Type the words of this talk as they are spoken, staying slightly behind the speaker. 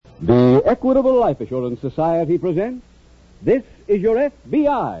The Equitable Life Assurance Society presents This Is Your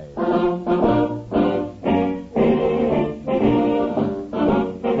FBI.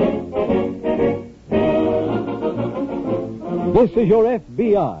 This is Your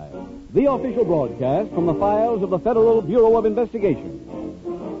FBI, the official broadcast from the files of the Federal Bureau of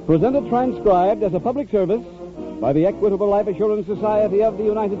Investigation. Presented transcribed as a public service by the Equitable Life Assurance Society of the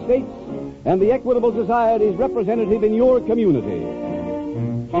United States and the Equitable Society's representative in your community.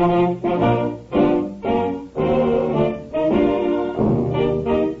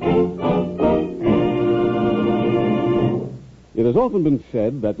 It has often been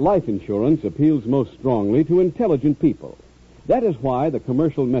said that life insurance appeals most strongly to intelligent people. That is why the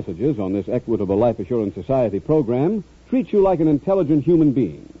commercial messages on this Equitable Life Assurance Society program treat you like an intelligent human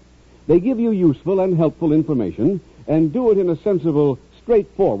being. They give you useful and helpful information and do it in a sensible,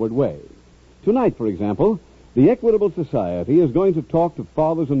 straightforward way. Tonight, for example, the Equitable Society is going to talk to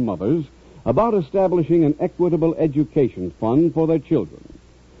fathers and mothers about establishing an equitable education fund for their children.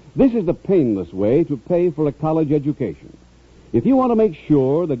 This is the painless way to pay for a college education. If you want to make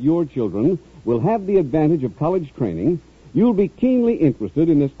sure that your children will have the advantage of college training, you'll be keenly interested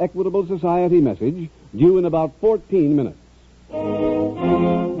in this Equitable Society message due in about 14 minutes.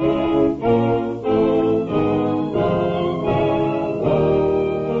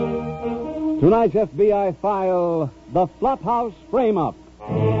 Tonight's FBI file, The Flophouse Frame-Up.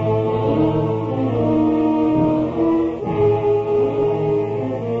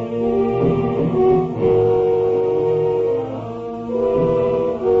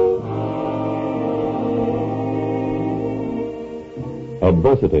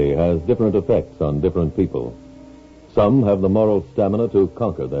 Adversity has different effects on different people. Some have the moral stamina to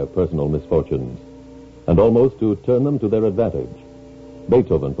conquer their personal misfortunes, and almost to turn them to their advantage.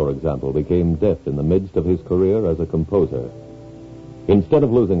 Beethoven, for example, became deaf in the midst of his career as a composer. Instead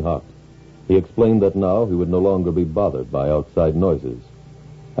of losing heart, he explained that now he would no longer be bothered by outside noises,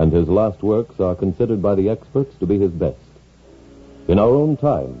 and his last works are considered by the experts to be his best. In our own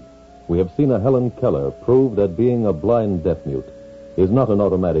time, we have seen a Helen Keller prove that being a blind deaf-mute is not an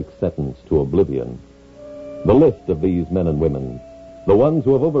automatic sentence to oblivion. The list of these men and women, the ones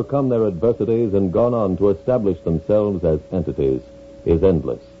who have overcome their adversities and gone on to establish themselves as entities, is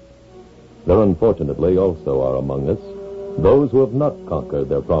endless. There unfortunately also are among us those who have not conquered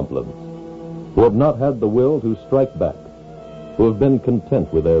their problems, who have not had the will to strike back, who have been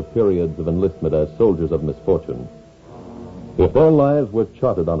content with their periods of enlistment as soldiers of misfortune. If their lives were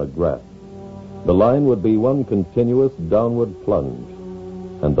charted on a graph, the line would be one continuous downward plunge,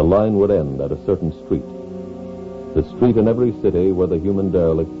 and the line would end at a certain street. The street in every city where the human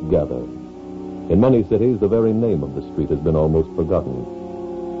derelicts gather. In many cities, the very name of the street has been almost forgotten,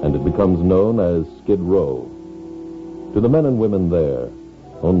 and it becomes known as Skid Row. To the men and women there,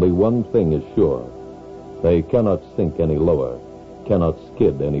 only one thing is sure. They cannot sink any lower, cannot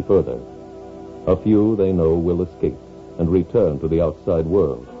skid any further. A few, they know, will escape and return to the outside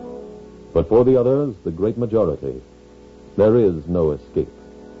world. But for the others, the great majority, there is no escape,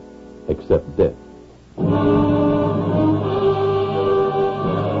 except death.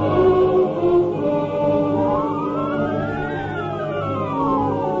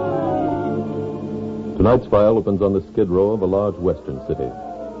 Tonight's file opens on the skid row of a large western city.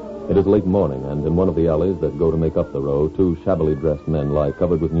 It is late morning, and in one of the alleys that go to make up the row, two shabbily dressed men lie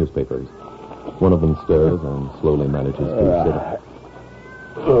covered with newspapers. One of them stirs and slowly manages to sit up.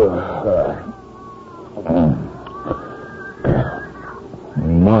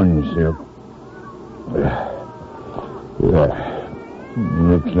 Morning, Silk.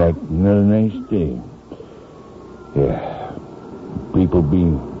 Looks like another nice day. People be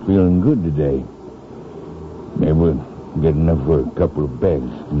feeling good today. Maybe we'll get enough for a couple of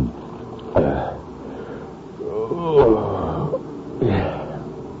bags.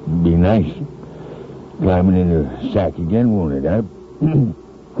 Be nice climbing in the sack again, won't it, huh?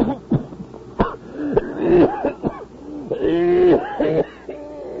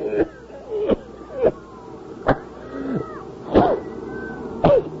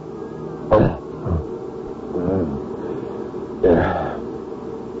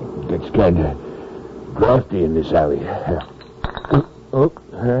 It's kind of drafty in this alley.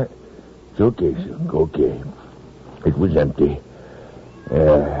 It's okay, Silk, okay. It was empty.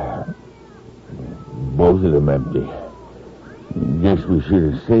 Both of them empty. Guess we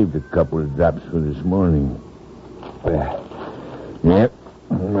should have saved a couple of drops for this morning. Yep,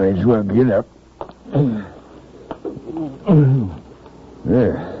 might as well get up.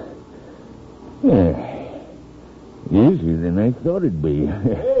 Easier than I thought it'd be.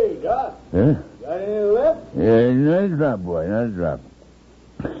 Hey, Doc. Huh? Got any left? Yeah, not a drop, boy, not a drop.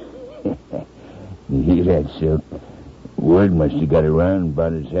 You hear that, Silk? Word must have got around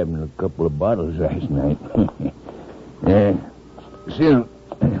about us having a couple of bottles last night. Silk,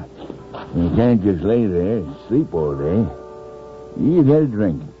 you can't just lay there and sleep all day. You get a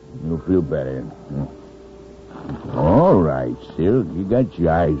drink. You'll feel better. All right, Silk. You got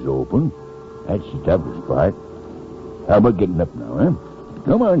your eyes open. That's the toughest part. How about getting up now, huh?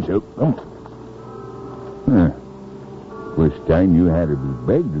 Come on, Silk. Come on. First time you had to be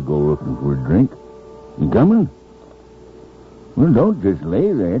begged to go looking for a drink. You coming? Well, don't just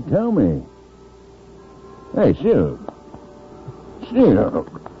lay there. Tell me. Hey, Silk. Silk.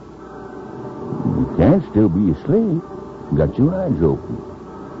 You can't still be asleep. You got your eyes open.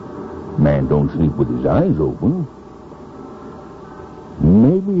 Man don't sleep with his eyes open.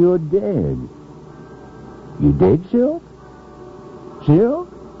 Maybe you're dead. You dead, Silk? Silk?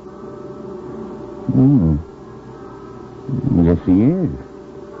 Yes, he is.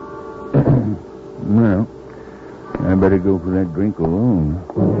 Well, I better go for that drink alone.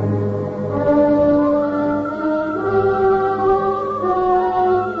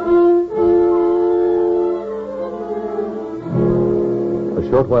 A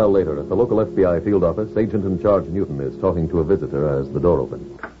short while later, at the local FBI field office, Agent in charge Newton is talking to a visitor as the door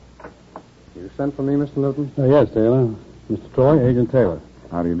opens. You sent for me, Mr. Newton? Yes, Taylor. Mr. Troy, Agent Taylor.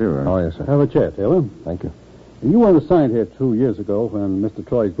 How do you do, Oh, yes, sir. Have a chair, Taylor. Thank you. You weren't assigned here 2 years ago when Mr.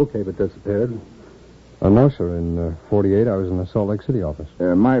 Troy's bookkeeper disappeared. No, sir. In 48, I was in the Salt Lake City office.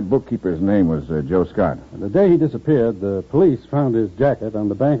 My bookkeeper's name was Joe Scott. The day he disappeared, the police found his jacket on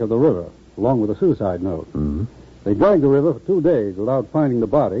the bank of the river, along with a suicide note. Mm-hmm. They dragged the river for 2 days without finding the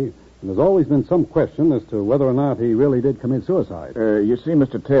body, and there's always been some question as to whether or not he really did commit suicide. You see,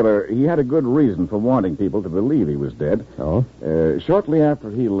 Mr. Taylor, he had a good reason for wanting people to believe he was dead. Oh? Shortly after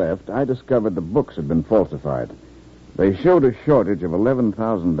he left, I discovered the books had been falsified. They showed a shortage of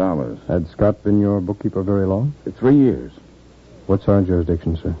 $11,000. Had Scott been your bookkeeper very long? 3 years. What's our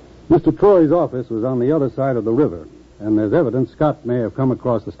jurisdiction, sir? Mr. Troy's office was on the other side of the river, and there's evidence Scott may have come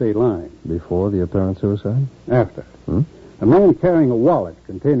across the state line. Before the apparent suicide? After. Hmm? A man carrying a wallet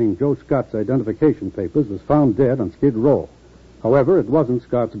containing Joe Scott's identification papers was found dead on Skid Row. However, it wasn't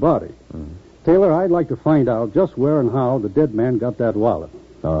Scott's body. Taylor, I'd like to find out just where and how the dead man got that wallet.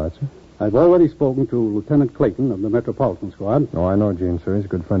 All right, sir. I've already spoken to Lieutenant Clayton of the Metropolitan Squad. Oh, I know Gene, sir. He's a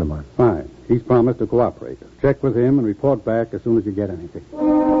good friend of mine. Fine. He's promised to cooperate. Check with him and report back as soon as you get anything.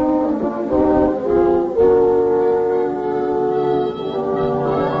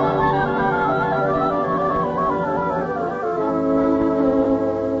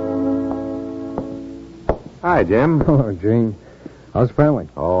 Hi, Jim. Hello, Gene. How's the family?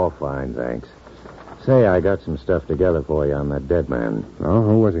 Oh, fine, thanks. Say, I got some stuff together for you on that dead man. Oh,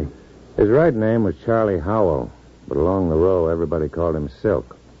 who was he? His right name was Charlie Howell, but along the row, everybody called him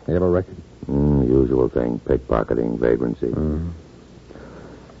Silk. He have a record? Usual thing, pickpocketing, vagrancy. Mm-hmm.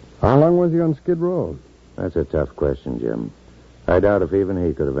 How long was he on Skid Row? That's a tough question, Jim. I doubt if even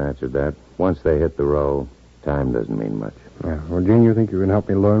he could have answered that. Once they hit the row, time doesn't mean much. Yeah. Well, Gene, you think you can help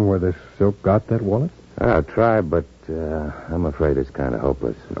me learn where this Silk got that wallet? I'll try, but I'm afraid it's kind of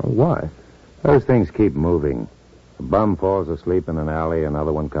hopeless. Oh, why? Those things keep moving. A bum falls asleep in an alley,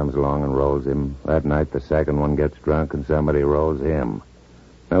 another one comes along and rolls him. That night, the second one gets drunk, and somebody rolls him.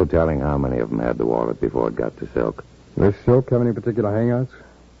 No telling how many of them had the wallet before it got to Silk. Does Silk have any particular hangouts?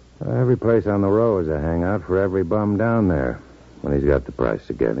 Every place on the row is a hangout for every bum down there, when he's got the price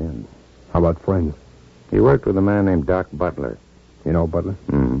to get in. How about friends? He worked with a man named Doc Butler. You know Butler?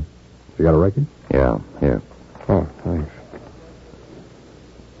 Mm-hmm. You got a record? Yeah, here. Oh, thanks.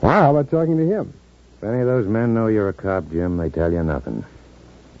 Well, how about talking to him? If any of those men know you're a cop, Jim, they tell you nothing.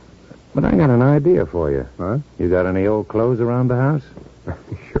 But I got an idea for you. Huh? You got any old clothes around the house?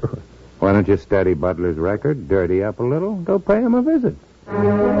 Sure. Why don't you study Butler's record, dirty up a little, go pay him a visit?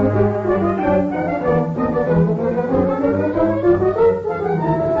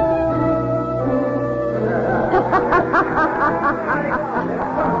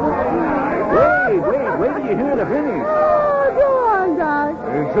 Wait till you hear the finish. Oh, go on, Doc.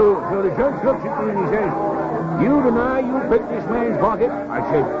 So the judge looks at me and he says, "You deny you picked this man's pocket?" I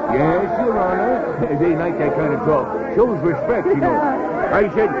said, "Yes, Your Honor." They like that kind of talk. Shows respect, you know. I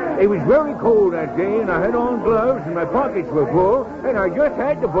said, "It was very cold that day, and I had on gloves, and my pockets were full, and I just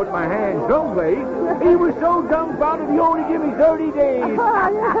had to put my hand someplace." He was so dumbfounded, he only gave me 30 days. You're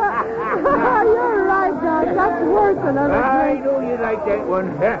right, Doc. That's worse than I everything. know you like that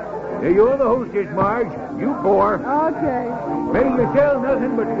one. You're the hostess, Marge. You pour. Okay. May you sell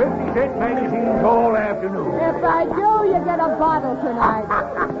nothing but 50-cent magazines all afternoon. If I do, you get a bottle tonight.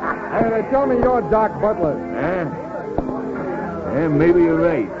 Tell me you're Doc Butler. Maybe you're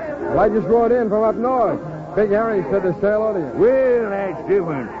right. Well, I just rode in from up north. Big Harry said to say hello to you. Well, that's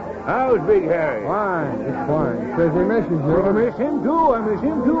different. How's Big Harry? Fine, it's fine. Says he misses you. I miss him,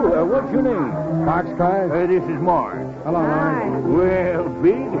 too. What's your name? Boxcar? This is Marge. Hello, Marge. Well,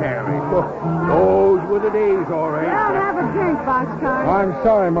 Big Harry. Those were the days, all right. Well, have a drink, Boxcar. I'm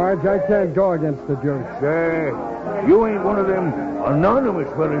sorry, Marge. I can't go against the jerks. You ain't one of them anonymous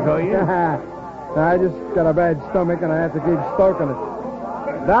fellas, are you? I just got a bad stomach and I have to keep stoking it.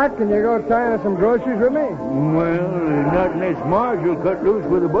 Doc, can you go tie in some groceries with me? Well, not unless Marge will cut loose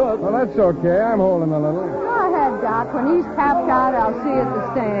with a buck. Well, that's okay. I'm holding a little. Go ahead, Doc. When he's tapped out, I'll see you at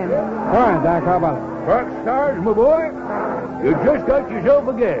the stand. All right, Doc, how about it? Rock stars, my boy. You just got yourself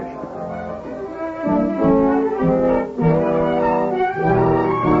a guest.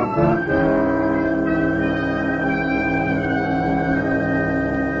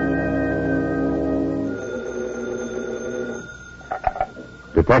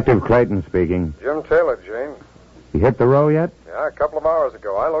 Detective Clayton speaking. Jim Taylor, Jane. You hit the row yet? Yeah, a couple of hours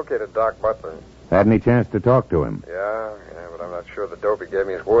ago. I located Doc Butler. Had any chance to talk to him? Yeah, but I'm not sure the dope he gave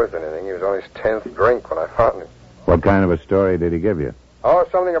me is worth anything. He was on his 10th drink when I found him. What kind of a story did he give you? Oh,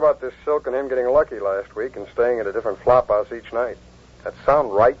 something about this Silk and him getting lucky last week and staying at a different flop house each night. That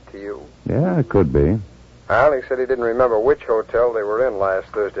sound right to you? Yeah, it could be. Well, he said he didn't remember which hotel they were in last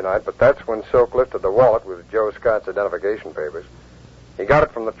Thursday night, but that's when Silk lifted the wallet with Joe Scott's identification papers. He got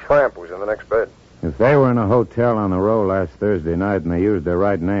it from the tramp who was in the next bed. If they were in a hotel on the row last Thursday night and they used their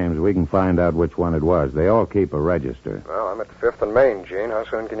right names, we can find out which one it was. They all keep a register. Well, I'm at 5th and Main, Gene. How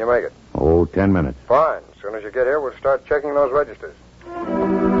soon can you make it? Oh, 10 minutes. Fine. As soon as you get here, we'll start checking those registers.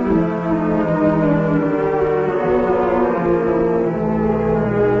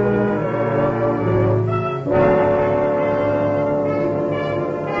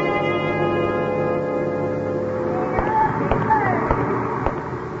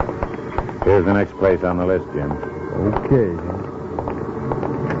 Here's the next place on the list, Jim. Okay.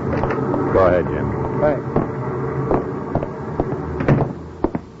 Go ahead, Jim. Thanks.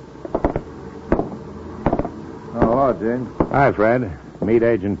 Oh, hello, Jane. Hi, Fred. Meet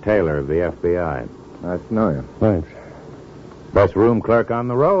Agent Taylor of the FBI. Nice to know you. Thanks. Best room clerk on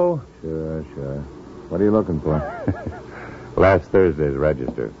the row. Sure. What are you looking for? Last Thursday's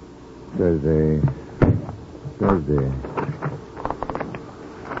register. Thursday.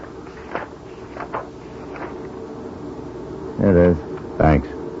 Here it is. Thanks.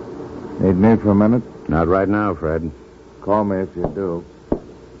 Need me for a minute? Not right now, Fred. Call me if you do.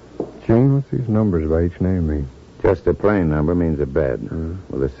 Gene, what's these numbers by each name mean? Just a plain number means a bed.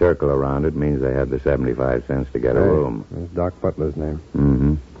 With a circle around it means they had the 75 cents to get a room. That's Doc Butler's name.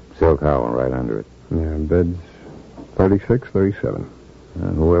 Mm-hmm. Silk Howell right under it. Yeah, bed's 36, 37.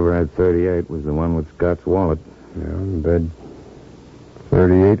 Whoever had 38 was the one with Scott's wallet. Yeah, and bed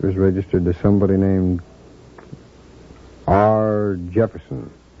 38 was registered to somebody named R. Jefferson.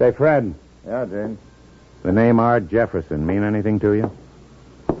 Say, Fred, Yeah, Jane. the name R. Jefferson mean anything to you?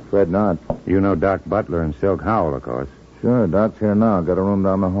 Fred not. You know Doc Butler and Silk Howell, of course. Sure, Doc's here now. Got a room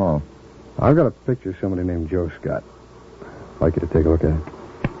down the hall. I've got a picture of somebody named Joe Scott. I'd like you to take a look at it.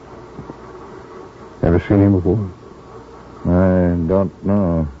 Ever seen him before? I don't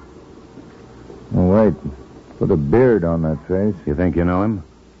know. Oh, wait. Put a beard on that face. You think you know him?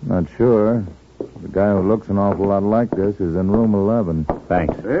 Not sure. The guy who looks an awful lot like this is in room 11.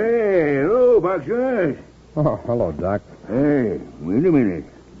 Thanks. Hey, hello, Boxer. Oh, hello, Doc. Hey, wait a minute.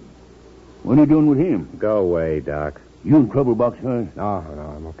 What are you doing with him? Go away, Doc. You in trouble, Boxer? No,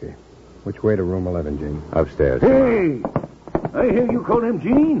 I'm okay. Which way to room 11, Gene? Upstairs. Hey! I hear you call him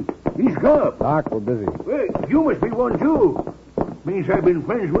Gene. He's cop. Doc, we're busy. Hey, you must be one, too. Means I've been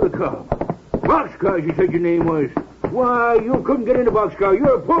friends with a cop. Boxcar, you said your name was. Why, you couldn't get into Boxcar.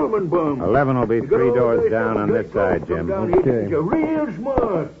 You're a Pullman bum. 11 will be You got 3 all doors this down on good this side, folks from Jim. down here. Okay. You're real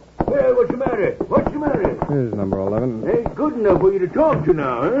smart. Well, what's the matter? What's the matter? Here's number 11. Ain't good enough for you to talk to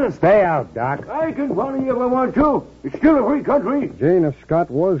now, huh? Stay out, Doc. I can follow you if I want to. It's still a free country. Gene, if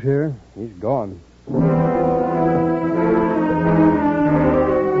Scott was here, he's gone.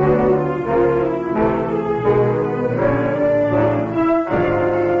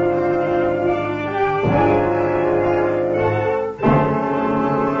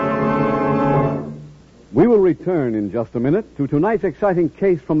 We will return in just a minute to tonight's exciting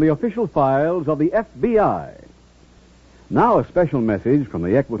case from the official files of the FBI. Now a special message from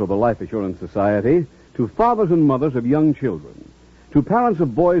the Equitable Life Assurance Society to fathers and mothers of young children, to parents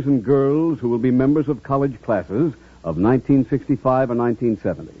of boys and girls who will be members of college classes of 1965 or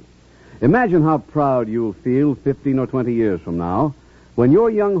 1970. Imagine how proud you'll feel 15 or 20 years from now when your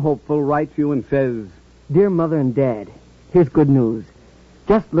young hopeful writes you and says, Dear Mother and Dad, here's good news.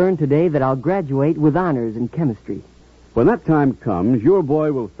 Just learned today that I'll graduate with honors in chemistry. When that time comes, your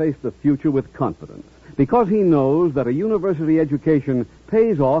boy will face the future with confidence because he knows that a university education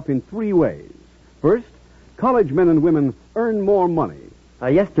pays off in 3 ways. First, college men and women earn more money.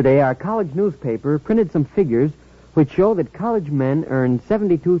 Yesterday, our college newspaper printed some figures which show that college men earn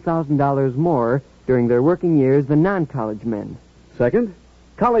 $72,000 more during their working years than non-college men. Second,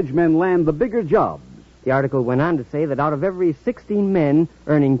 college men land the bigger jobs. The article went on to say that out of every 16 men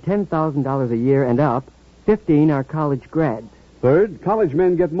earning $10,000 a year and up, 15 are college grads. Third, college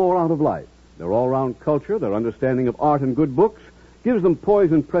men get more out of life. Their all-round culture, their understanding of art and good books, gives them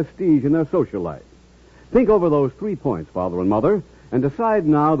poise and prestige in their social life. Think over those 3 points, Father and Mother, and decide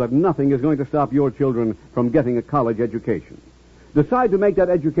now that nothing is going to stop your children from getting a college education. Decide to make that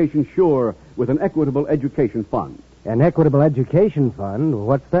education sure with an Equitable Education Fund. An Equitable Education Fund?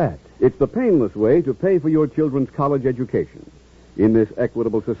 What's that? It's the painless way to pay for your children's college education. In this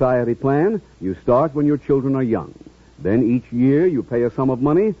Equitable Society plan, you start when your children are young. Then each year you pay a sum of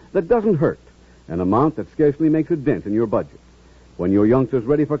money that doesn't hurt, an amount that scarcely makes a dent in your budget. When your youngster's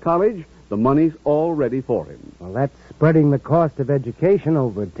ready for college, the money's all ready for him. Well, that's spreading the cost of education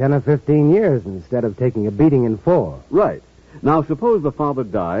over 10 or 15 years instead of taking a beating in 4. Right. Now, suppose the father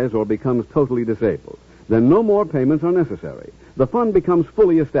dies or becomes totally disabled. Then no more payments are necessary. The fund becomes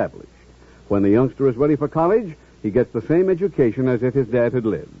fully established. When the youngster is ready for college, he gets the same education as if his dad had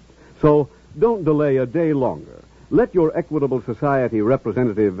lived. So don't delay a day longer. Let your Equitable Society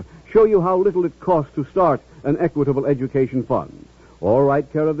representative show you how little it costs to start an Equitable Education Fund. Or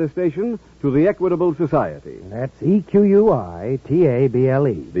write care of this station to the Equitable Society. That's EQUITABLE.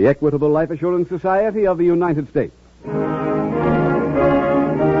 The Equitable Life Assurance Society of the United States.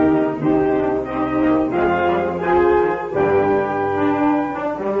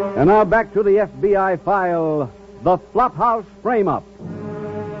 And now back to the FBI file, The Flophouse Frame-Up.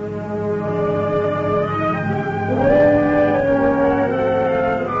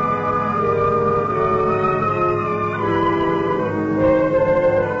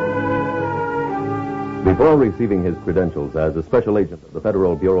 Before receiving his credentials as a special agent of the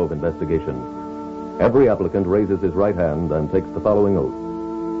Federal Bureau of Investigation, every applicant raises his right hand and takes the following oath.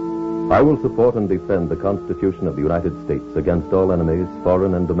 I will support and defend the Constitution of the United States against all enemies,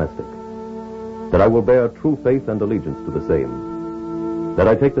 foreign and domestic. That I will bear true faith and allegiance to the same. That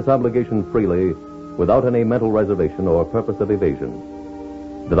I take this obligation freely, without any mental reservation or purpose of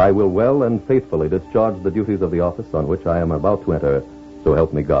evasion. That I will well and faithfully discharge the duties of the office on which I am about to enter, so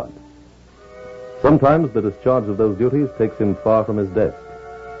help me God. Sometimes the discharge of those duties takes him far from his desk.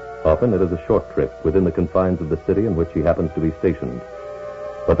 Often it is a short trip within the confines of the city in which he happens to be stationed.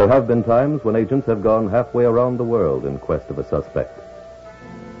 But there have been times when agents have gone halfway around the world in quest of a suspect.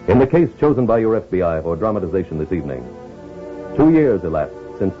 In the case chosen by your FBI for dramatization this evening, 2 years elapsed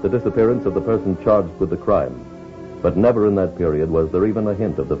since the disappearance of the person charged with the crime. But never in that period was there even a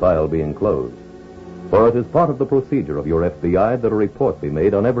hint of the file being closed. For it is part of the procedure of your FBI that a report be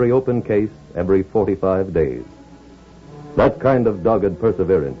made on every open case every 45 days. That kind of dogged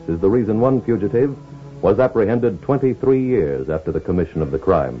perseverance is the reason one fugitive was apprehended 23 years after the commission of the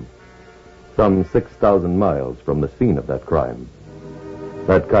crime, some 6,000 miles from the scene of that crime.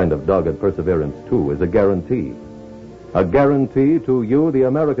 That kind of dogged perseverance, too, is a guarantee to you, the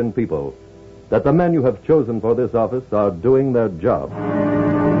American people, that the men you have chosen for this office are doing their job.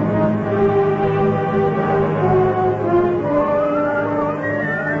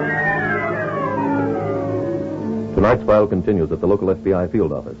 Tonight's file continues at the local FBI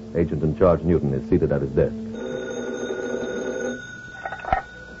field office. Agent in charge Newton is seated at his desk.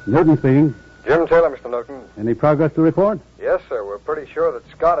 Newton speaking. Jim Taylor, Mr. Newton. Any progress to report? Yes, sir. We're pretty sure that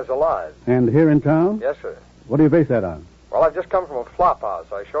Scott is alive. And here in town? Yes, sir. What do you base that on? Well, I've just come from a flop house.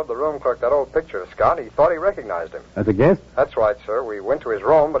 I showed the room clerk that old picture of Scott. He thought he recognized him. As a guest? That's right, sir. We went to his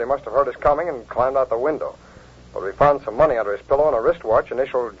room, but he must have heard us coming and climbed out the window. But we found some money under his pillow and a wristwatch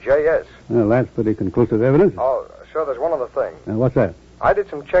initialed JS. Well, that's pretty conclusive evidence. Oh, sir, there's one other thing. What's that? I did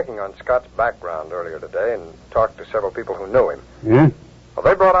some checking on Scott's background earlier today and talked to several people who knew him. Yeah? Well,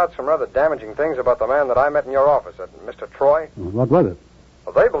 they brought out some rather damaging things about the man that I met in your office, that Mr. Troy. What was it?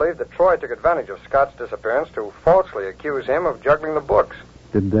 Well, they believe that Troy took advantage of Scott's disappearance to falsely accuse him of juggling the books.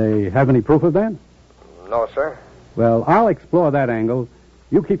 Did they have any proof of that? No, sir. Well, I'll explore that angle.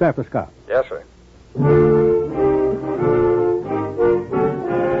 You keep after Scott. Yes, sir.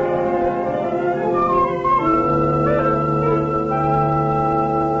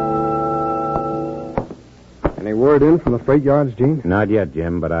 Any word in from the freight yards, Gene? Not yet,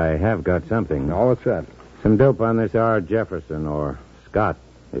 Jim, but I have got something. Oh, what's that? Some dope on this R. Jefferson, or Scott,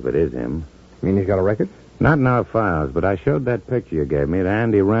 if it is him. You mean he's got a record? Not in our files, but I showed that picture you gave me to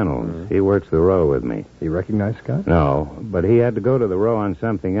Andy Reynolds. He works the row with me. You recognize Scott? No, but he had to go to the row on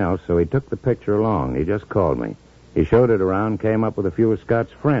something else, so he took the picture along. He just called me. He showed it around, came up with a few of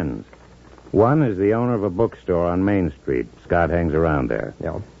Scott's friends. One is the owner of a bookstore on Main Street. Scott hangs around there.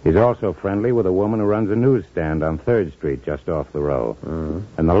 Yeah. He's also friendly with a woman who runs a newsstand on 3rd Street, just off the row.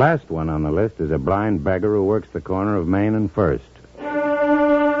 And the last one on the list is a blind beggar who works the corner of Main and 1st.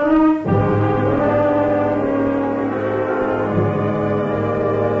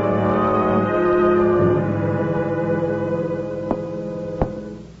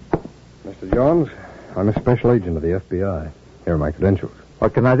 Mr. Jones, I'm a special agent of the FBI. Here are my credentials.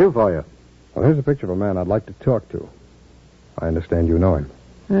 What can I do for you? Well, here's a picture of a man I'd like to talk to. I understand you know him.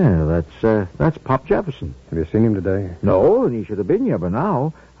 Yeah, that's Pop Jefferson. Have you seen him today? No, and he should have been here by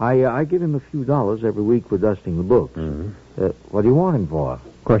now. I give him a few dollars every week for dusting the books. What do you want him for?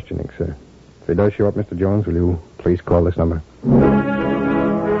 Questioning, sir. If he does show up, Mr. Jones, will you please call this number?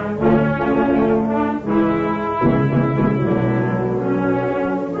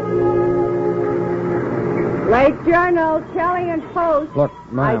 Lake Journal, Kelly and Post. Look,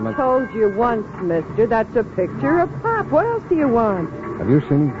 ma'am... I told you once, mister, that's a picture of Pop. What else do you want? Have you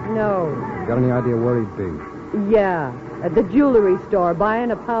seen him? No. Got any idea where he'd be? Yeah, at the jewelry store,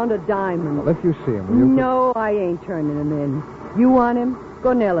 buying a pound of diamonds. Well, if you see him, will you... No, I ain't turning him in. You want him?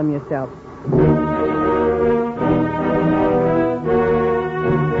 Go nail him yourself.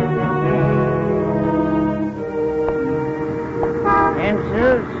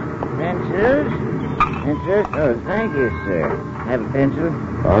 Pencils? Oh, thank you, sir. Have a pencil?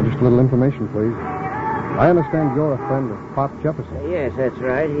 Oh, just a little information, please. I understand you're a friend of Pop Jefferson. Yes, that's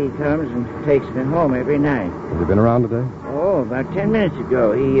right. He comes and takes me home every night. Has he been around today? Oh, about 10 minutes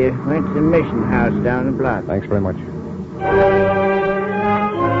ago. He went to the mission house down the block. Thanks very much.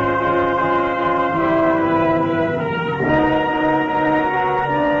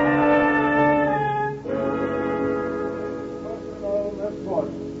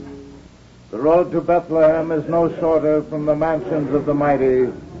 The road to Bethlehem is no shorter from the mansions of the mighty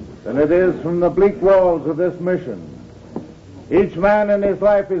than it is from the bleak walls of this mission. Each man in his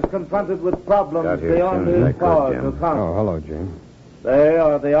life is confronted with problems beyond his power to conquer. Oh, hello, Jim. They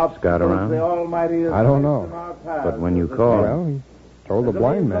are the Scott obstacles around? the Almighty is I don't placed know. in our path. But when you call... Well, he told the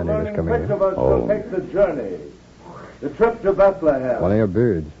blind man he was coming Which in. of us will take the journey? The trip to Bethlehem. Plenty of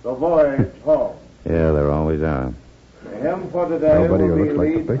beards. The voyage home. Yeah, there always are. The hymn for today Nobody will who be looks like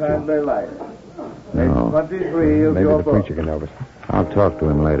the Lead picture. Family Life. No. Page 23 of Maybe your the book. preacher can help us. I'll talk to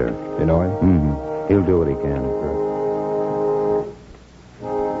him later. You know him? Mm-hmm. He'll do what he can.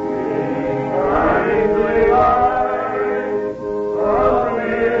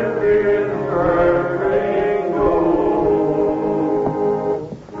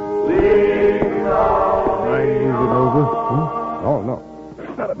 Oh, no.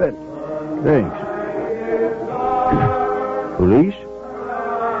 Not a bit. Thanks. Police?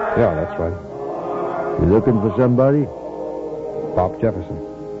 Yeah, that's right. You looking for somebody? Pop Jefferson.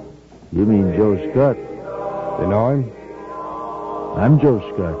 You mean Joe Scott? You know him? I'm Joe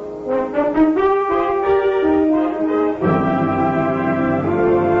Scott.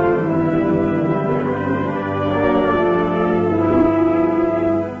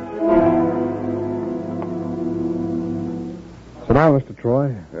 Sit down, Mr.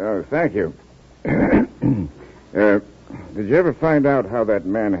 Troy. Oh, thank you. Did you ever find out how that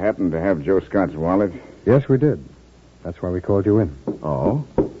man happened to have Joe Scott's wallet? Yes, we did. That's why we called you in. Oh?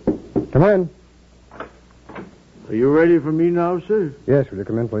 Come in. Are you ready for me now, sir? Yes, will you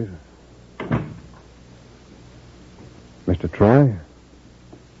come in, please? Mr. Troy,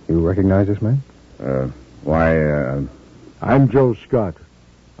 you recognize this man? I'm Joe Scott.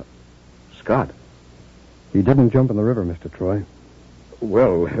 Scott? He didn't jump in the river, Mr. Troy.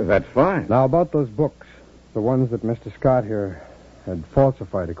 Well, that's fine. Now, about those books, the ones that Mr. Scott here had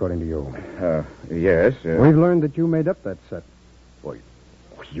falsified, according to you. Yes. We've learned that you made up that set. Well,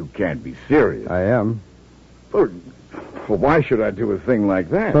 you can't be serious. I am. Well, why should I do a thing like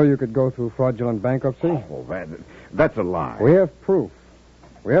that? So you could go through fraudulent bankruptcy? Well, that's a lie. We have proof.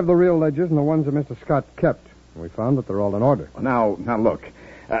 We have the real ledgers and the ones that Mr. Scott kept. We found that they're all in order. Now, look.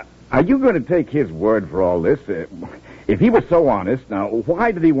 Are you going to take his word for all this? If he was so honest, now,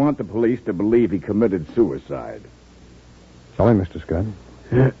 why did he want the police to believe he committed suicide? Sorry, Mr. Scott.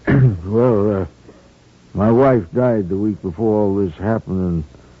 Well, my wife died the week before all this happened,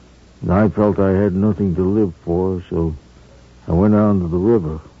 and I felt I had nothing to live for, so I went down to the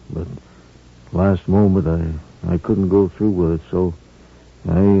river. But last moment, I couldn't go through with it, so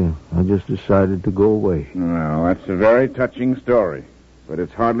I just decided to go away. No, that's a very touching story. but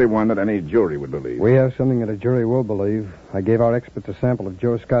it's hardly one that any jury would believe. We have something that a jury will believe. I gave our experts a sample of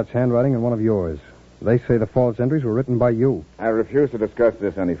Joe Scott's handwriting and one of yours. They say the false entries were written by you. I refuse to discuss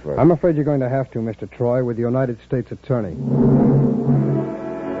this any further. I'm afraid you're going to have to, Mr. Troy, with the United States Attorney.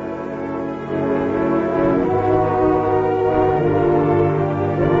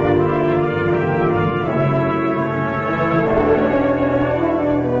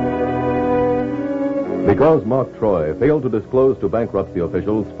 Because Mark Troy failed to disclose to bankruptcy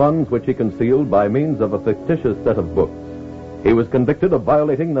officials funds which he concealed by means of a fictitious set of books, he was convicted of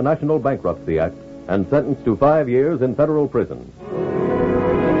violating the National Bankruptcy Act and sentenced to 5 years in federal prison.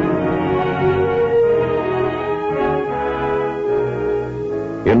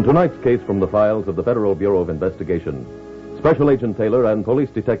 In tonight's case from the files of the Federal Bureau of Investigation, Special Agent Taylor and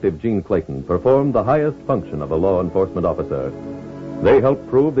Police Detective Gene Clayton performed the highest function of a law enforcement officer. They helped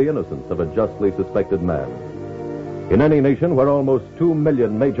prove the innocence of a justly suspected man. In any nation where almost 2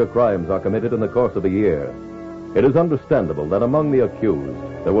 million major crimes are committed in the course of a year, it is understandable that among the accused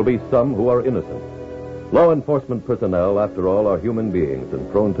there will be some who are innocent. Law enforcement personnel, after all, are human beings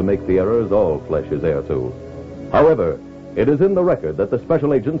and prone to make the errors all flesh is heir to. However, it is in the record that the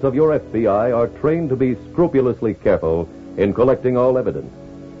special agents of your FBI are trained to be scrupulously careful in collecting all evidence,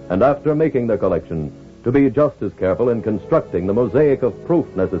 and after making their collection, to be just as careful in constructing the mosaic of proof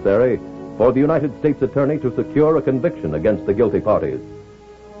necessary for the United States Attorney to secure a conviction against the guilty parties.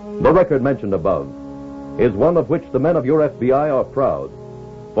 The record mentioned above is one of which the men of your FBI are proud,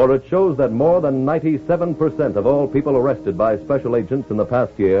 for it shows that more than 97% of all people arrested by special agents in the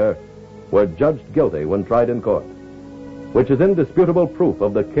past year were judged guilty when tried in court, which is indisputable proof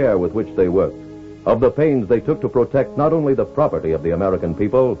of the care with which they worked, of the pains they took to protect not only the property of the American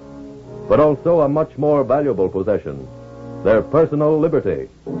people, but also a much more valuable possession, their personal liberty.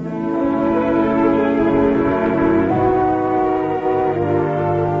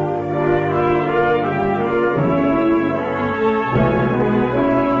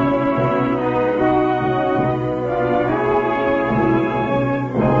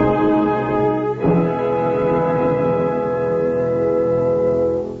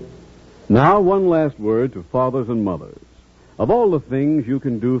 Now, one last word to fathers and mothers. Of all the things you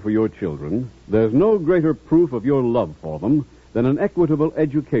can do for your children, there's no greater proof of your love for them than an equitable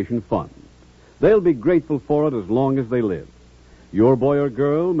education fund. They'll be grateful for it as long as they live. Your boy or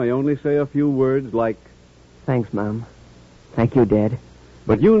girl may only say a few words like, "Thanks, Mom. Thank you, Dad."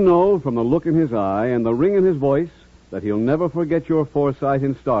 But you know from the look in his eye and the ring in his voice that he'll never forget your foresight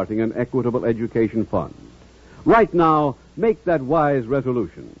in starting an equitable education fund. Right now, make that wise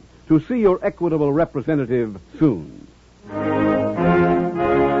resolution to see your equitable representative soon.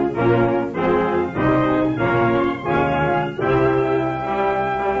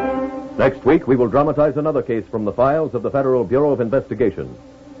 Next week, we will dramatize another case from the files of the Federal Bureau of Investigation.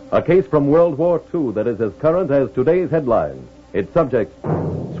 A case from World War II that is as current as today's headline. Its subject,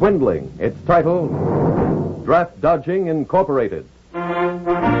 swindling. Its title, Draft Dodging Incorporated.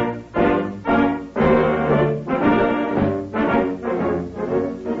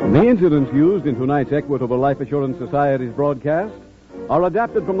 The incidents used in tonight's Equitable Life Assurance Society's broadcast are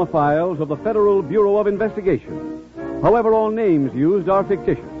adapted from the files of the Federal Bureau of Investigation. However, all names used are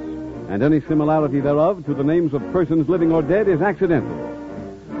fictitious, and any similarity thereof to the names of persons living or dead is accidental.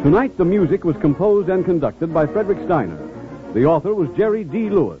 Tonight, the music was composed and conducted by Frederick Steiner. The author was Jerry D.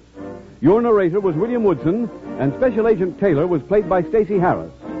 Lewis. Your narrator was William Woodson, and Special Agent Taylor was played by Stacey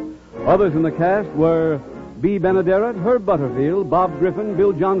Harris. Others in the cast were B. Benaderet, Herb Butterfield, Bob Griffin,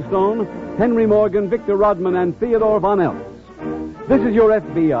 Bill Johnstone, Henry Morgan, Victor Rodman, and Theodore Von Eltz. This Is Your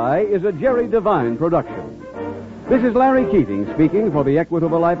FBI is a Jerry Devine production. This is Larry Keating speaking for the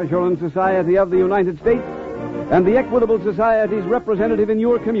Equitable Life Assurance Society of the United States and the Equitable Society's representative in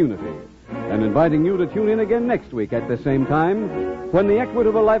your community, and inviting you to tune in again next week at the same time when the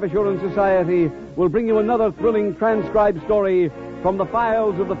Equitable Life Assurance Society will bring you another thrilling transcribed story from the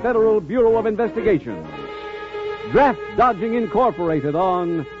files of the Federal Bureau of Investigation. Draft Dodging Incorporated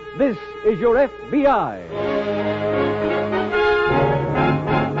on This Is Your FBI.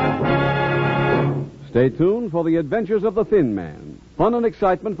 Stay tuned for the adventures of the Thin Man. Fun and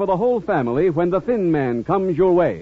excitement for the whole family when the Thin Man comes your way.